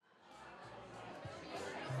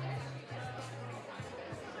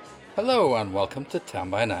Hello and welcome to 10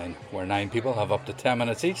 by 9, where 9 people have up to 10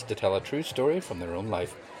 minutes each to tell a true story from their own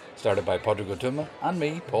life. Started by Padraig Ó Tuama and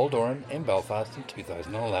me, Paul Doran, in Belfast in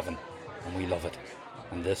 2011. And we love it.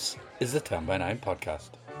 And this is the 10 by 9 podcast.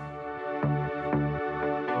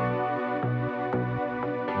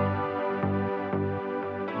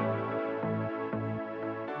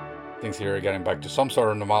 Things here are getting back to some sort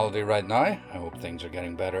of normality right now. I hope things are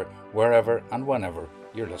getting better wherever and whenever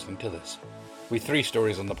you're listening to this. We've 3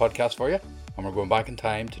 stories on the podcast for you, and we're going back in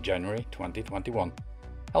time to January 2021.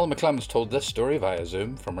 Ellen McClemens told this story via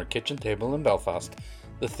Zoom from her kitchen table in Belfast.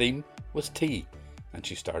 The theme was tea, and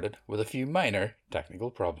she started with a few minor technical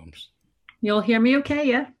problems. You all hear me okay,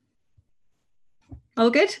 yeah? All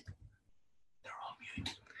good? They're all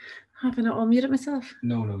mute. Haven't I all muted myself?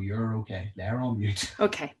 No, you're okay. They're all mute.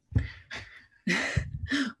 Okay.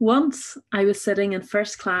 Once I was sitting in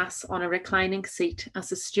first class on a reclining seat as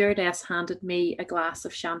the stewardess handed me a glass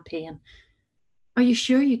of champagne. "Are you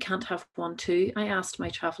sure you can't have one too?" I asked my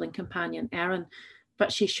travelling companion, Erin,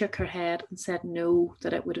 but she shook her head and said no,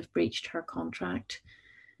 that it would have breached her contract.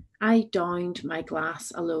 I downed my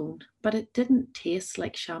glass alone, but it didn't taste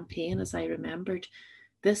like champagne as I remembered.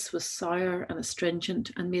 This was sour and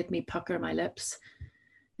astringent and made me pucker my lips.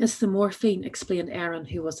 "It's the morphine," explained Erin,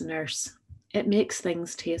 who was a nurse. "It makes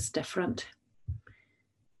things taste different."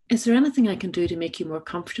 "Is there anything I can do to make you more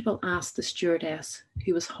comfortable?" asked the stewardess,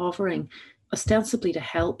 who was hovering, ostensibly to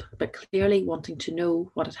help, but clearly wanting to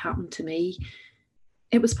know what had happened to me.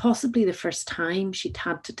 It was possibly the first time she'd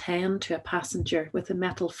had to tend to a passenger with a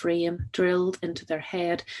metal frame drilled into their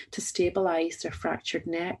head to stabilise their fractured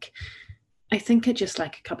neck. "I think I'd just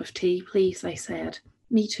like a cup of tea, please," I said.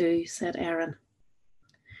 "Me too," said Erin.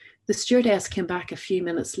 The stewardess came back a few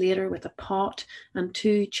minutes later with a pot and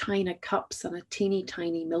 2 china cups and a teeny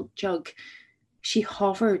tiny milk jug. She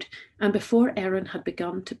hovered, and before Erin had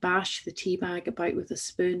begun to bash the tea bag about with a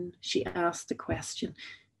spoon, she asked the question,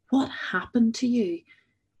 "What happened to you?"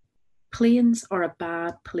 Planes are a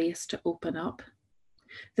bad place to open up.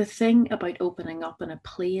 The thing about opening up in a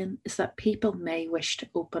plane is that people may wish to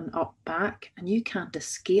open up back, and you can't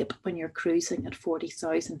escape when you're cruising at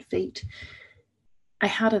 40,000 feet. "I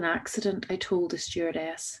had an accident," I told the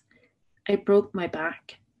stewardess. "I broke my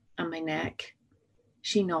back and my neck."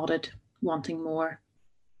 She nodded, wanting more.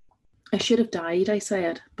 "I should have died," I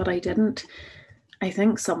said, "but I didn't. I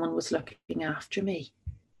think someone was looking after me."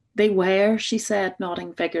 "They were," she said,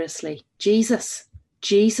 nodding vigorously. Jesus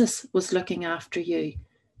was looking after you.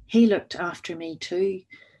 He looked after me too."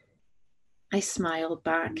 I smiled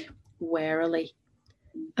back, warily.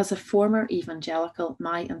 As a former evangelical,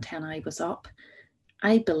 my antennae was up.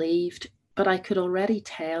 I believed, but I could already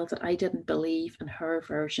tell that I didn't believe in her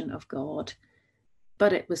version of God.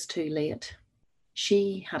 But it was too late.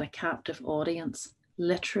 She had a captive audience,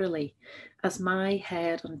 literally, as my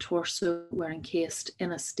head and torso were encased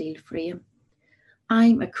in a steel frame.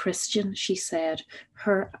 "I'm a Christian," she said,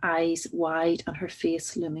 her eyes wide and her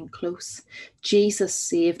face looming close. "Jesus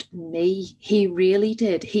saved me. He really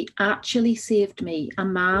did. He actually saved me. A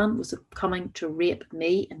man was coming to rape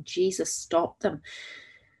me and Jesus stopped them."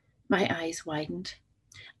 My eyes widened.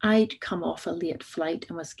 "I'd come off a late flight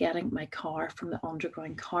and was getting my car from the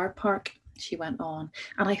underground car park," she went on,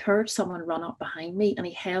 "and I heard someone run up behind me and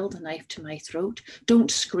he held a knife to my throat. 'Don't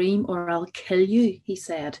scream or I'll kill you,' he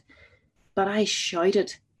said. But I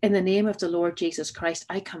shouted, 'In the name of the Lord Jesus Christ,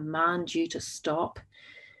 I command you to stop.'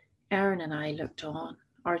 Erin and I looked on,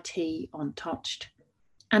 our tea untouched.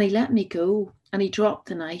 And he let me go, and he dropped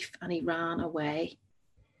the knife and he ran away."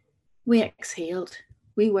 We exhaled.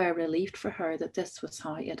 We were relieved for her that this was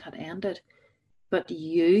how it had ended. "But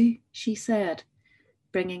you," she said,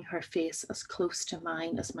 bringing her face as close to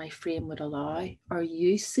mine as my frame would allow, "are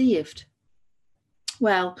you saved?"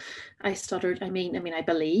 "Well," I stuttered, I mean, I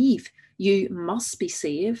believe. You must be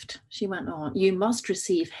saved," she went on. "You must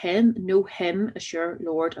receive him, know him as your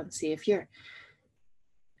Lord and Saviour."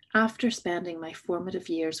 After spending my formative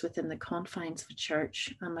years within the confines of a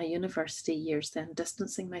church and my university years then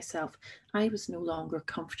distancing myself, I was no longer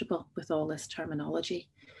comfortable with all this terminology.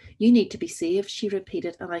 "You need to be saved," she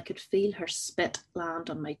repeated, and I could feel her spit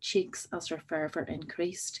land on my cheeks as her fervour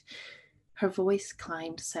increased. Her voice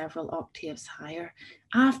climbed several octaves higher.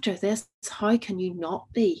 "After this, how can you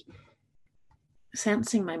not be?"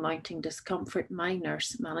 Sensing my mounting discomfort, my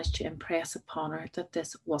nurse managed to impress upon her that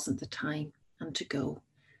this wasn't the time and to go.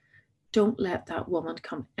 "Don't let that woman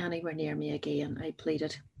come anywhere near me again," I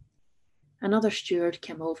pleaded. Another steward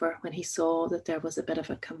came over when he saw that there was a bit of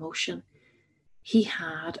a commotion. He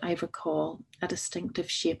had, I recall, a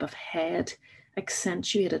distinctive shape of head,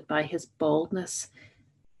 accentuated by his baldness.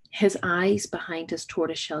 His eyes behind his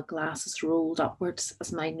tortoiseshell glasses rolled upwards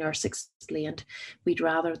as my nurse explained we'd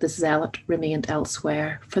rather the zealot remained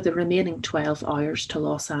elsewhere for the remaining 12 hours to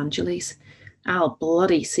Los Angeles. I'll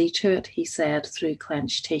bloody see to it, he said through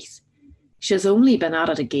clenched teeth. She's only been at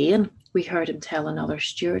it again, we heard him tell another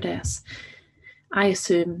stewardess. I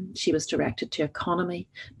assume she was directed to economy.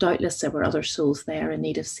 Doubtless there were other souls there in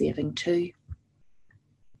need of saving too.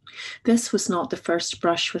 This was not the first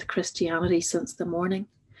brush with Christianity since the morning.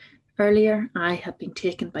 Earlier, I had been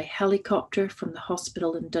taken by helicopter from the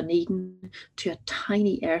hospital in Dunedin to a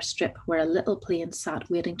tiny airstrip where a little plane sat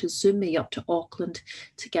waiting to zoom me up to Auckland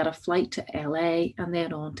to get a flight to LA and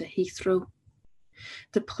then on to Heathrow.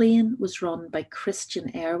 The plane was run by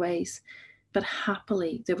Christian Airways, but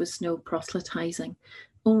happily there was no proselytizing,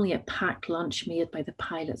 only a packed lunch made by the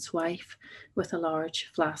pilot's wife with a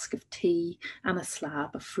large flask of tea and a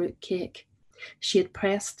slab of fruitcake. She had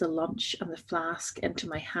pressed the lunch and the flask into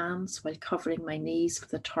my hands while covering my knees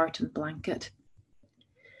with a tartan blanket.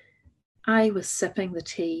 I was sipping the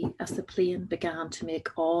tea as the plane began to make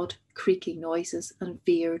odd, creaky noises and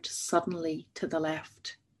veered suddenly to the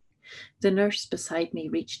left. The nurse beside me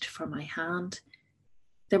reached for my hand.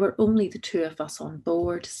 There were only the two of us on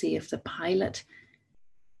board, save the pilot.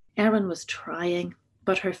 Erin was trying,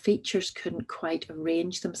 but her features couldn't quite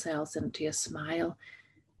arrange themselves into a smile.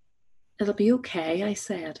 It'll be okay, I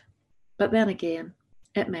said. But then again,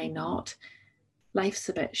 it may not. Life's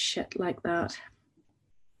a bit shit like that.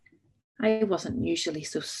 I wasn't usually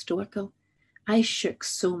so stoical. I shook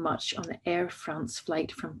so much on the Air France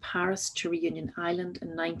flight from Paris to Reunion Island in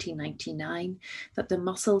 1999 that the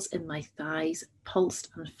muscles in my thighs pulsed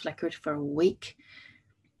and flickered for a week.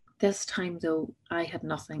 This time, though, I had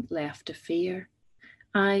nothing left to fear.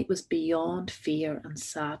 I was beyond fear and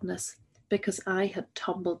sadness, because I had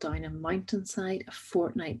tumbled down a mountainside a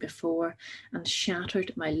fortnight before and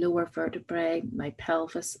shattered my lower vertebrae, my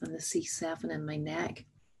pelvis, and the C7 in my neck.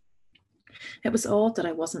 It was odd that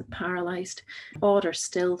I wasn't paralysed, odder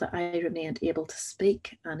still that I remained able to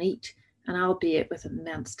speak and eat, and albeit with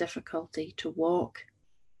immense difficulty to walk.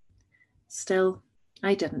 Still,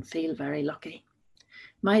 I didn't feel very lucky.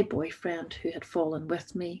 My boyfriend, who had fallen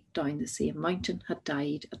with me down the same mountain, had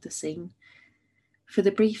died at the scene. For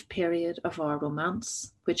the brief period of our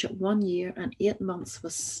romance, which at 1 year and 8 months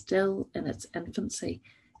was still in its infancy,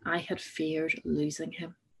 I had feared losing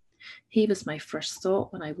him. He was my first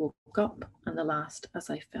thought when I woke up and the last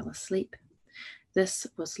as I fell asleep. This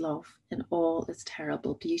was love in all its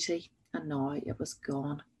terrible beauty, and now it was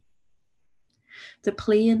gone. The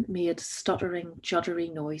plane made stuttering,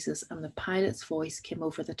 juddery noises, and the pilot's voice came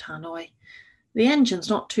over the tannoy. "The engine's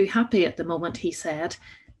not too happy at the moment," he said,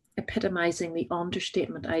 epitomising the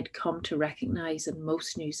understatement I'd come to recognise in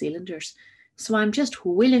most New Zealanders. "So I'm just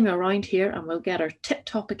wheeling around here and we'll get her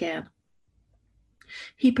tip-top again."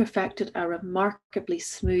 He perfected a remarkably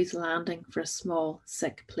smooth landing for a small,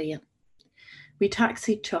 sick plane. We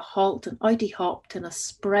taxied to a halt and out he hopped in a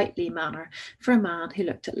sprightly manner for a man who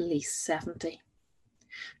looked at least 70.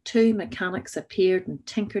 2 mechanics appeared and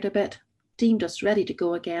tinkered a bit, deemed us ready to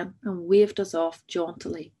go again, and waved us off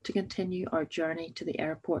jauntily to continue our journey to the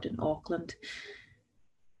airport in Auckland.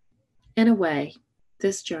 In a way,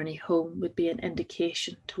 this journey home would be an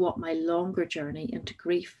indication to what my longer journey into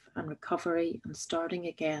grief and recovery and starting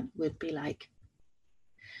again would be like.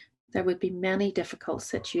 There would be many difficult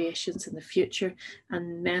situations in the future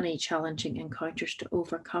and many challenging encounters to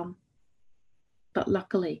overcome. But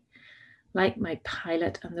luckily, like my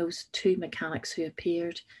pilot and those 2 mechanics who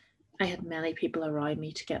appeared, I had many people around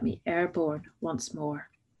me to get me airborne once more,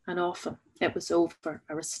 and often it was over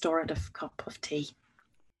a restorative cup of tea.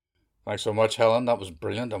 Thanks so much, Helen. That was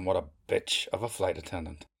brilliant, and what a bitch of a flight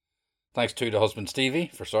attendant. Thanks too to husband Stevie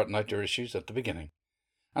for sorting out your issues at the beginning.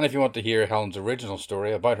 And if you want to hear Helen's original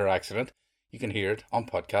story about her accident, you can hear it on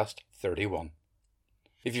podcast 31.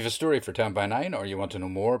 If you have a story for 10 by 9 or you want to know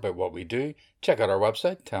more about what we do, check out our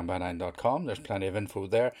website, 10by9.com. There's plenty of info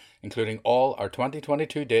there, including all our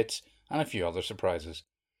 2022 dates and a few other surprises.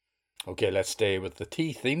 Okay, let's stay with the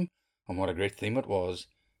tea theme, and what a great theme it was.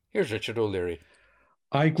 Here's Richard O'Leary.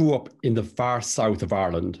 I grew up in the far south of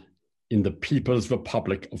Ireland, in the People's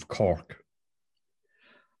Republic of Cork.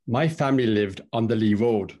 My family lived on the Lee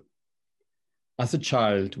Road. As a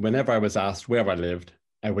child, whenever I was asked where I lived,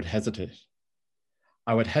 I would hesitate.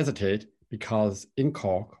 I would hesitate because in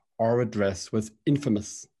Cork, our address was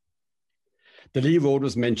infamous. The Lee Road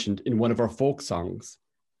was mentioned in one of our folk songs,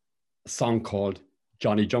 a song called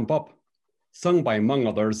Johnny Jump Up, sung by, among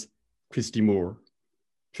others, Christy Moore.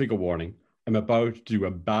 Trigger warning, I'm about to do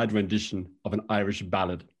a bad rendition of an Irish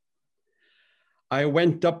ballad. I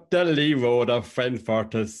went up the Lee Road, a friend for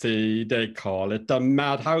to see. They call it the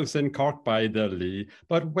madhouse in Cork by the Lee.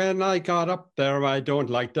 But when I got up there, I don't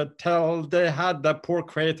like to tell, they had the poor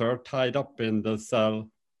crater tied up in the cell.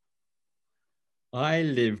 I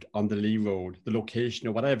lived on the Lee Road, the location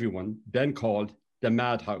of what everyone then called the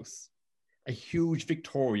madhouse, a huge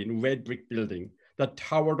Victorian red brick building that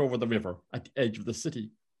towered over the river at the edge of the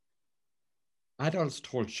city. Adults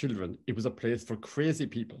told children it was a place for crazy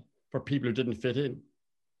people, for people who didn't fit in.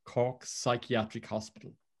 Cork's psychiatric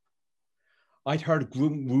hospital. I'd heard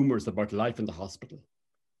rumors about life in the hospital.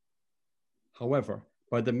 However,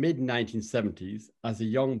 by the mid-1970s, as a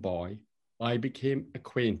young boy, I became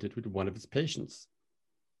acquainted with one of his patients.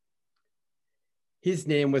 His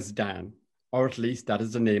name was Dan, or at least that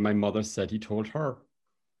is the name my mother said he told her.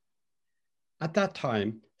 At that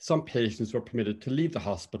time, some patients were permitted to leave the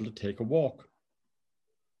hospital to take a walk.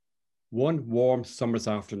 One warm summer's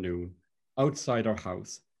afternoon, outside our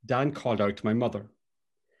house, Dan called out to my mother.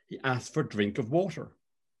 He asked for a drink of water.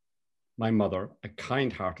 My mother, a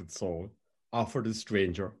kind-hearted soul, offered the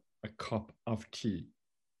stranger a cup of tea.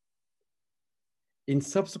 In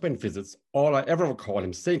subsequent visits, all I ever recall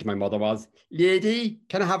him saying to my mother was, "Lady,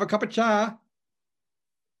 can I have a cup of cha?"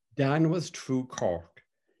 Dan was true Cork,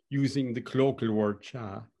 using the colloquial word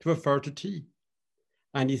cha to refer to tea.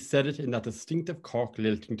 And he said it in that distinctive Cork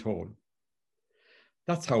lilting tone.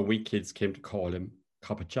 That's how we kids came to call him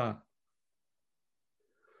cup of cha.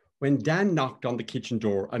 When Dan knocked on the kitchen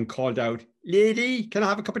door and called out, "Lady, can I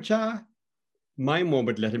have a cup of cha?" my mum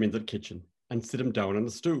would let him into the kitchen and sit him down on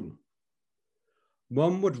a stool.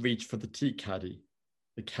 Mum would reach for the tea caddy,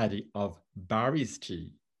 the caddy of Barry's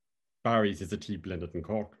tea. Barry's is a tea blended in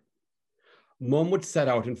Cork. Mum would set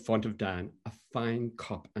out in front of Dan a fine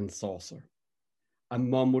cup and saucer, and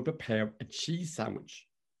Mum would prepare a cheese sandwich.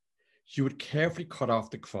 She would carefully cut off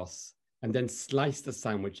the crust and then slice the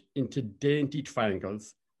sandwich into dainty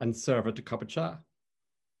triangles and serve it to cup of cha.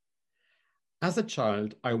 As a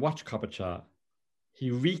child, I watched cup of cha.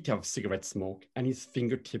 He reeked of cigarette smoke and his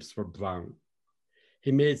fingertips were brown.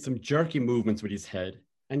 He made some jerky movements with his head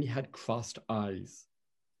and he had crossed eyes.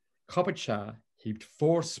 Cup of cha heaped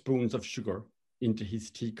 4 spoons of sugar into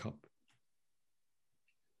his teacup.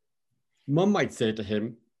 Mum might say to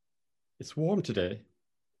him, "It's warm today,"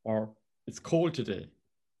 or "It's cold today."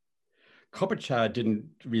 Cup of cha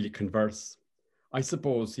didn't really converse. I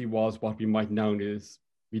suppose he was what we might nowadays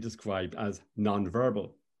be described as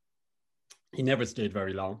non-verbal. He never stayed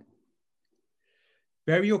very long.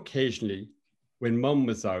 Very occasionally, when Mum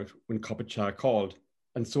was out, when cup of cha called,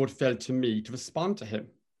 and so it fell to me to respond to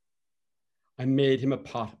him. I made him a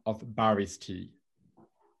pot of Barry's tea.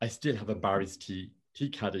 I still have a Barry's tea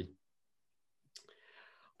caddy.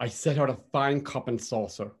 I set out a fine cup and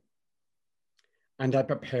saucer, and I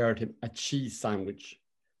prepared him a cheese sandwich,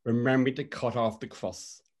 remembering to cut off the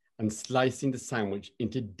crust and slicing the sandwich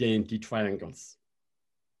into dainty triangles.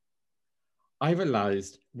 I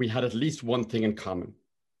realized we had at least one thing in common.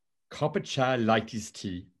 Cup of cha liked his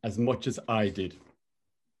tea as much as I did.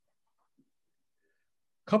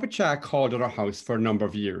 Cup of cha called at our house for a number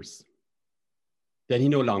of years. Then he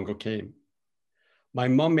no longer came. My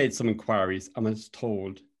mum made some inquiries and was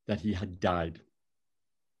told that he had died.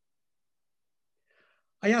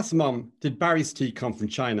 I asked Mum, did Barry's tea come from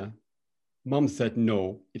China? Mum said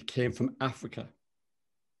no, it came from Africa.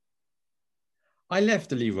 I left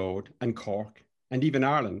the Lee Road and Cork and even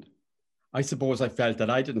Ireland. I suppose I felt that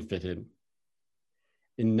I didn't fit in.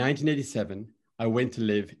 In 1987, I went to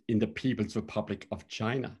live in the People's Republic of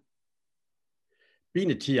China.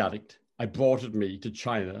 Being a tea addict, I brought with me to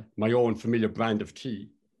China my own familiar brand of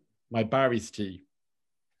tea, my Barry's tea.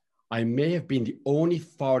 I may have been the only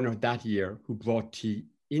foreigner that year who brought tea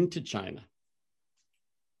into China.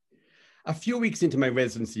 A few weeks into my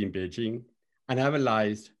residency in Beijing, and I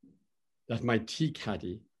realized that my tea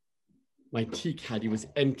caddy was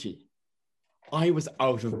empty. I was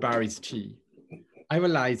out of Barry's tea. I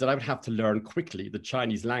realized that I would have to learn quickly the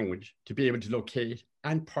Chinese language to be able to locate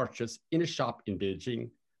and purchase in a shop in Beijing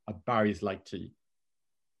a Barry's-like tea.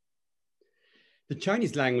 The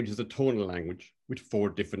Chinese language is a tonal language with 4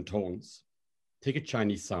 different tones. Take a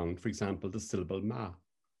Chinese sound, for example, the syllable ma.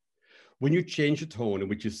 When you change the tone in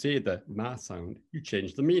which you say the ma sound, you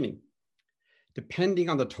change the meaning. Depending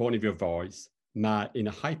on the tone of your voice, ma in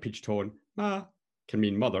a high-pitched tone, ma, can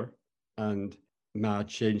mean mother, and ma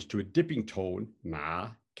changed to a dipping tone,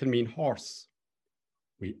 ma, can mean horse.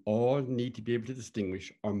 We all need to be able to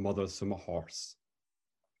distinguish our mothers from a horse.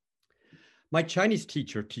 My Chinese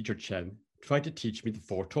teacher, Teacher Chen, tried to teach me the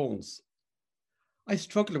 4 tones. I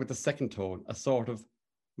struggled with the second tone, a sort of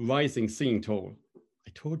rising singing tone.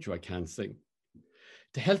 I told you I can't sing.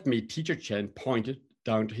 To help me, Teacher Chen pointed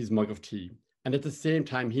down to his mug of tea, and at the same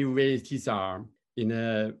time he raised his arm in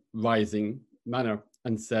a rising manner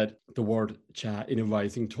and said the word cha in a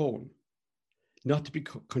rising tone, not to be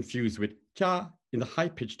confused with cha in the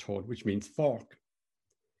high-pitched tone, which means fork.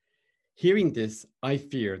 Hearing this, I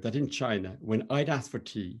feared that in China, when I'd ask for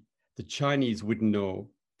tea, the Chinese wouldn't know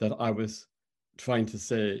that I was trying to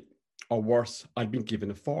say, or worse, I'd been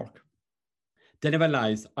given a fork. Then I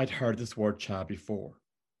realized I'd heard this word cha before.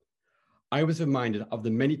 I was reminded of the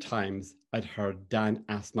many times I'd heard Dan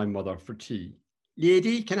ask my mother for tea.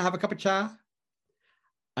 Lady, can I have a cup of cha?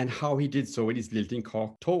 And how he did so in his lilting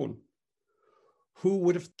Cork tone. Who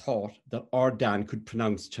would have thought that our Dan could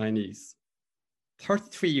pronounce Chinese?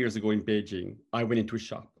 33 years ago in Beijing, I went into a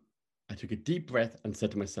shop. I took a deep breath and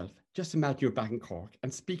said to myself, just imagine you're back in Cork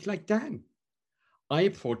and speak like Dan. I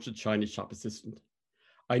approached the Chinese shop assistant.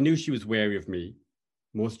 I knew she was wary of me.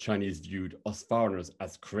 Most Chinese viewed us foreigners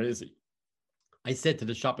as crazy. I said to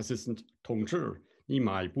the shop assistant, 同志, 你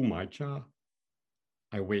买不买茶?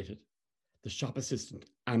 I waited. The shop assistant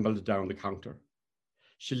ambled down the counter.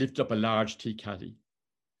 She lifted up a large tea caddy.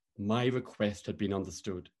 My request had been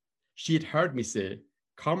understood. She had heard me say,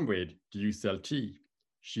 comrade, do you sell tea?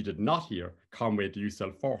 She did not hear, comrade, do you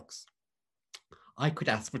sell forks? I could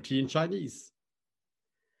ask for tea in Chinese.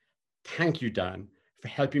 Thank you, Dan, for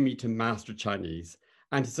helping me to master Chinese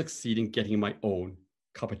and to succeed in getting my own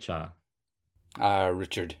cup of cha. Ah,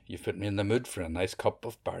 Richard, you've put me in the mood for a nice cup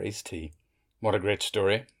of Barry's tea. What a great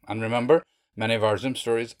story. And remember, many of our Zoom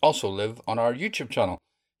stories also live on our YouTube channel,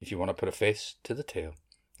 if you want to put a face to the tale.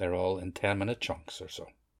 They're all in 10-minute chunks or so.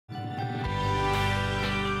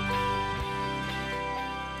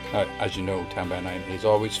 Now, as you know, 10 by 9 is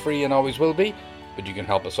always free and always will be, but you can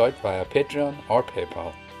help us out via Patreon or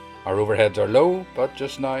PayPal. Our overheads are low, but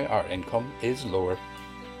just now our income is lower.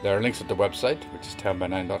 There are links at the website, which is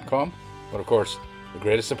 10by9.com, but of course, the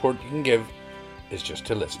greatest support you can give is just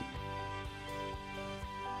to listen.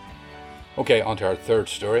 Okay, on to our third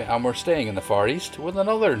story, and we're staying in the Far East with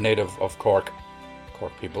another native of Cork.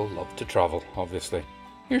 Cork people love to travel, obviously.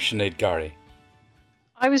 Here's Sinead Gary.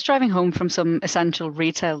 I was driving home from some essential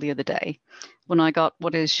retail the other day when I got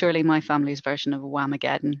what is surely my family's version of a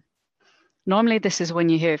Whamageddon. Normally this is when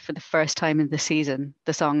you hear for the first time in the season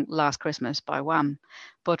the song Last Christmas by Wham,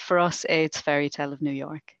 but for us it's Fairy Tale of New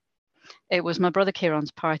York. It was my brother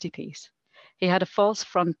Kieran's party piece. He had a false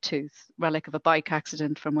front tooth, relic of a bike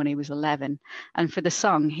accident from when he was 11, and for the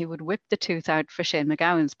song he would whip the tooth out for Shane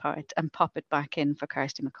MacGowan's part and pop it back in for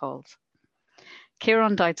Kirsty MacColl's.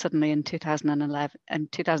 Kieran died suddenly in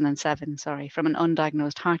 2007 from an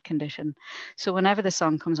undiagnosed heart condition. So whenever the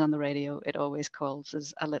song comes on the radio, it always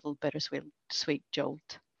causes a little bittersweet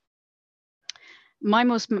jolt. My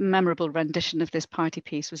most memorable rendition of this party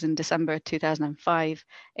piece was in December 2005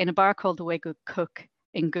 in a bar called the Waygood Cook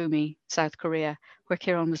in Gumi, South Korea, where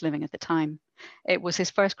Kieran was living at the time. It was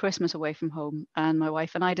his first Christmas away from home, and my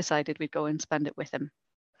wife and I decided we'd go and spend it with him.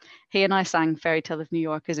 He and I sang Fairy Tale of New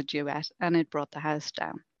York as a duet, and it brought the house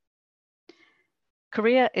down.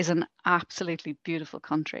 Korea is an absolutely beautiful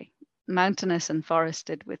country, mountainous and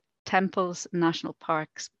forested with temples, national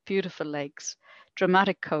parks, beautiful lakes,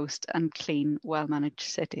 dramatic coast, and clean, well-managed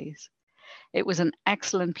cities. It was an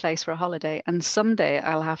excellent place for a holiday, and someday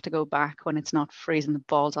I'll have to go back when it's not freezing the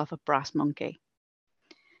balls off a brass monkey.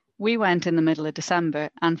 We went in the middle of December,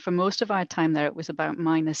 and for most of our time there, it was about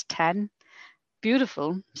 -10.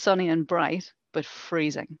 Beautiful, sunny and bright, but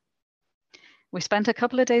freezing. We spent a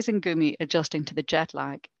couple of days in Gumi adjusting to the jet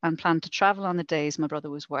lag and planned to travel on the days my brother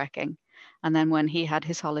was working. And then when he had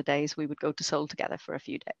his holidays, we would go to Seoul together for a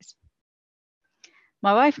few days.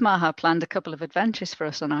 My wife Maha planned a couple of adventures for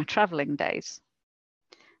us on our traveling days.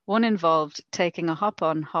 One involved taking a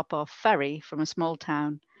hop-on, hop-off ferry from a small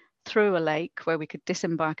town through a lake where we could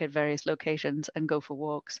disembark at various locations and go for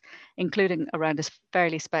walks, including around a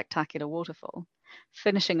fairly spectacular waterfall,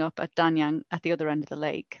 finishing up at Danyang at the other end of the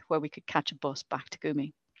lake where we could catch a bus back to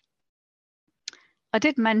Gumi. I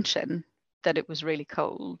did mention that it was really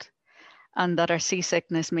cold and that our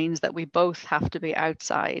seasickness means that we both have to be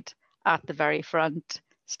outside at the very front,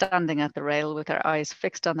 standing at the rail with our eyes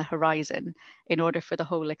fixed on the horizon in order for the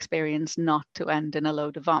whole experience not to end in a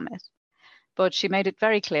load of vomit. But she made it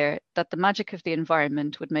very clear that the magic of the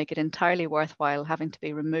environment would make it entirely worthwhile having to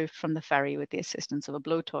be removed from the ferry with the assistance of a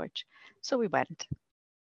blowtorch. So we went.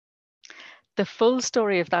 The full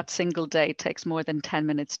story of that single day takes more than 10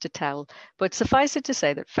 minutes to tell, but suffice it to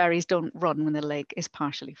say that ferries don't run when the lake is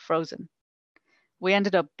partially frozen. We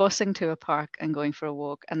ended up busing to a park and going for a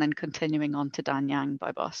walk and then continuing on to Danyang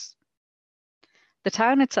by bus. The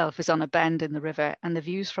town itself is on a bend in the river, and the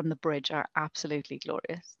views from the bridge are absolutely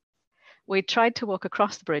glorious. We tried to walk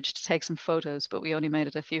across the bridge to take some photos, but we only made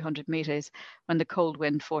it a few hundred meters when the cold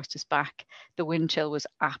wind forced us back. The wind chill was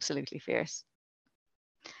absolutely fierce.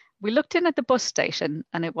 We looked in at the bus station,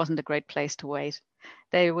 and it wasn't a great place to wait.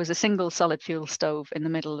 There was a single solid fuel stove in the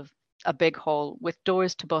middle of a big hall with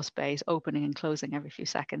doors to bus bays opening and closing every few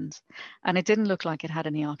seconds, and it didn't look like it had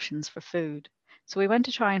any options for food. So we went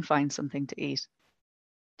to try and find something to eat.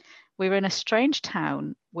 We were in a strange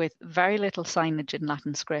town with very little signage in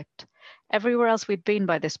Latin script. Everywhere else we'd been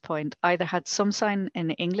by this point either had some sign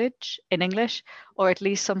in English, or at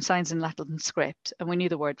least some signs in Latin script, and we knew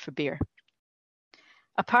the word for beer.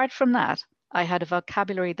 Apart from that, I had a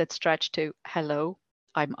vocabulary that stretched to hello,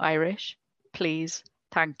 I'm Irish, please,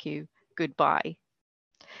 thank you, goodbye.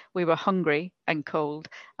 We were hungry and cold,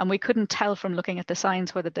 and we couldn't tell from looking at the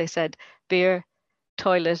signs whether they said beer,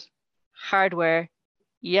 toilet, hardware,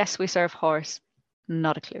 yes, we serve horse,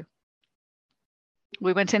 not a clue.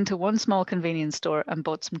 We went into one small convenience store and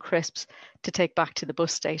bought some crisps to take back to the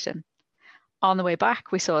bus station. On the way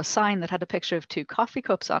back, we saw a sign that had a picture of 2 coffee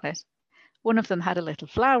cups on it. One of them had a little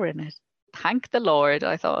flower in it. Thank the Lord,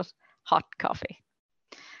 I thought. Hot coffee.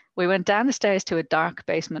 We went down the stairs to a dark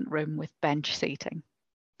basement room with bench seating.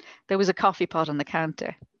 There was a coffee pot on the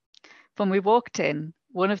counter. When we walked in,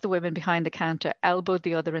 one of the women behind the counter elbowed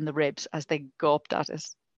the other in the ribs as they gawped at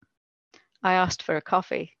us. I asked for a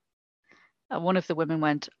coffee. And one of the women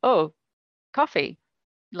went, "Oh, coffee,"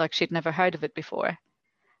 like she'd never heard of it before,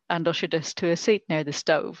 and ushered us to a seat near the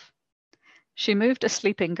stove. She moved a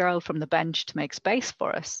sleeping girl from the bench to make space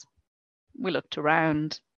for us. We looked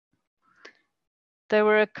around. There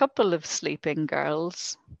were a couple of sleeping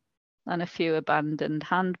girls and a few abandoned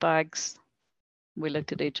handbags. We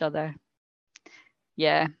looked at each other.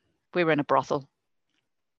 Yeah, we were in a brothel.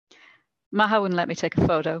 Maha wouldn't let me take a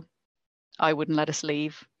photo. I wouldn't let us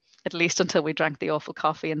leave, at least until we drank the awful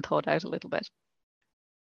coffee and thawed out a little bit.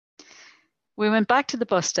 We went back to the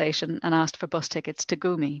bus station and asked for bus tickets to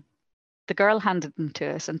Gumi. The girl handed them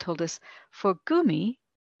to us and told us, for Gumi,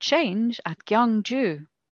 change at Gyeongju.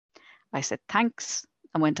 I said thanks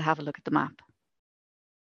and went to have a look at the map.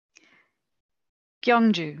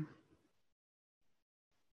 Gyeongju,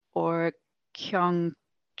 or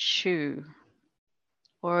Gyeongju,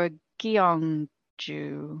 or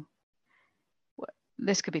Gyeongju.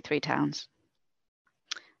 This could be 3 towns.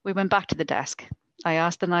 We went back to the desk. I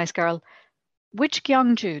asked the nice girl, which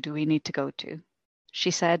Gyeongju do we need to go to?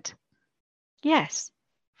 She said, yes,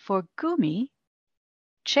 for Gumi,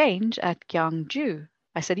 change at Gyeongju.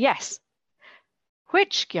 I said, yes.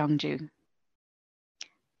 Which Gyeongju?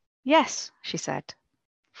 Yes, she said,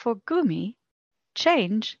 for Gumi,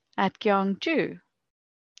 change at Gyeongju.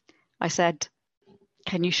 I said,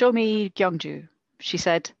 can you show me Gyeongju? She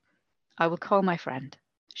said, I will call my friend.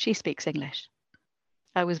 She speaks English.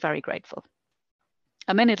 I was very grateful.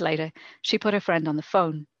 A minute later, she put her friend on the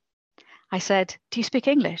phone. I said, do you speak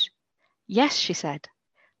English? Yes, she said.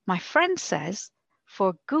 My friend says,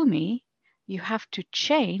 for Gumi, you have to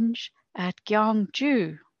change at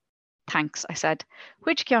Gyeongju. Thanks, I said.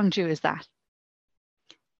 Which Gyeongju is that?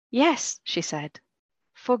 Yes, she said.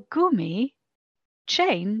 For Gumi,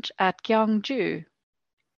 change at Gyeongju.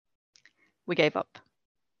 We gave up.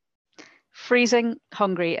 Freezing,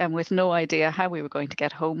 hungry, and with no idea how we were going to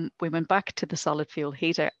get home, we went back to the solid fuel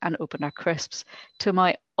heater and opened our crisps. To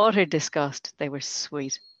my utter disgust, they were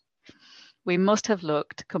sweet. We must have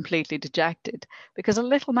looked completely dejected because a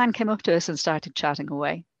little man came up to us and started chatting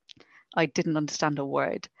away. I didn't understand a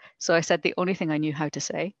word, so I said the only thing I knew how to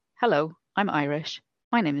say, hello, I'm Irish.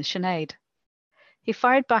 My name is Sinead. He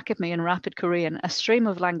fired back at me in rapid Korean, a stream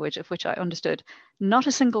of language of which I understood not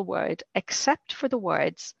a single word except for the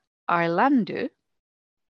words Arlandu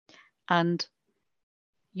and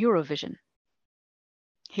Eurovision.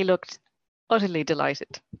 He looked utterly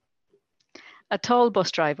delighted. A tall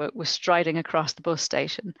bus driver was striding across the bus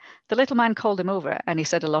station. The little man called him over and he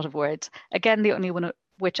said a lot of words. Again, the only one of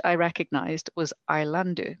which I recognized was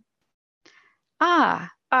Arlandu. Ah,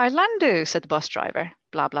 Arlandu, said the bus driver.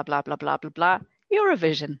 Blah, blah, blah, blah, blah, blah, blah.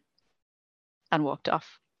 Eurovision. And walked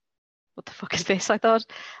off. What the fuck is this? I thought.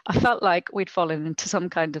 I felt like we'd fallen into some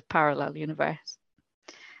kind of parallel universe.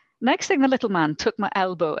 Next thing, the little man took my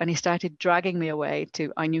elbow and he started dragging me away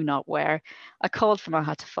to I knew not where. I called for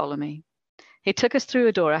Maha to follow me. He took us through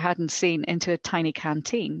a door I hadn't seen into a tiny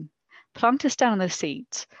canteen, plonked us down on the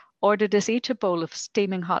seats, ordered us each a bowl of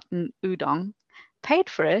steaming hot udon, paid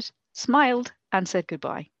for it, smiled, and said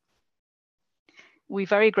goodbye. We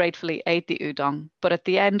very gratefully ate the udon, but at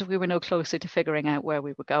the end we were no closer to figuring out where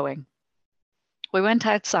we were going. We went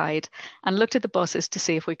outside and looked at the buses to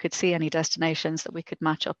see if we could see any destinations that we could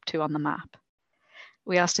match up to on the map.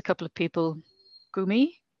 We asked a couple of people,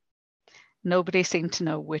 Gumi? Nobody seemed to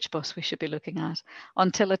know which bus we should be looking at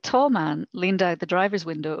until a tall man leaned out the driver's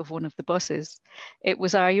window of one of the buses. It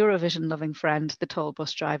was our Eurovision-loving friend, the tall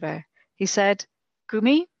bus driver. He said,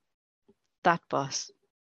 Gumi? That bus.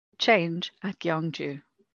 Change at Gyeongju.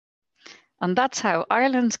 And that's how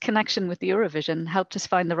Ireland's connection with the Eurovision helped us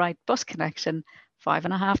find the right bus connection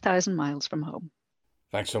 5,500 miles from home.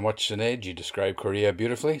 Thanks so much, Sinead. You described Korea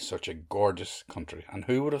beautifully. Such a gorgeous country. And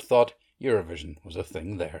who would have thought Eurovision was a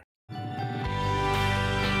thing there?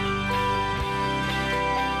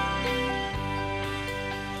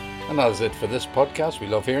 And that is it for this podcast. We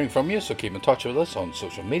love hearing from you, so keep in touch with us on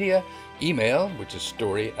social media, email, which is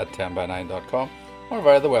story@10by9.com, or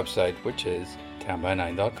via the website, which is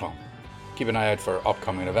 10by9.com. Keep an eye out for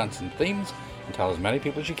upcoming events and themes, and tell as many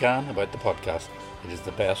people as you can about the podcast. It is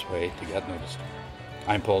the best way to get noticed.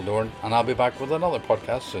 I'm Paul Dorn, and I'll be back with another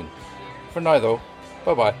podcast soon. For now, though,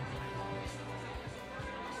 bye-bye.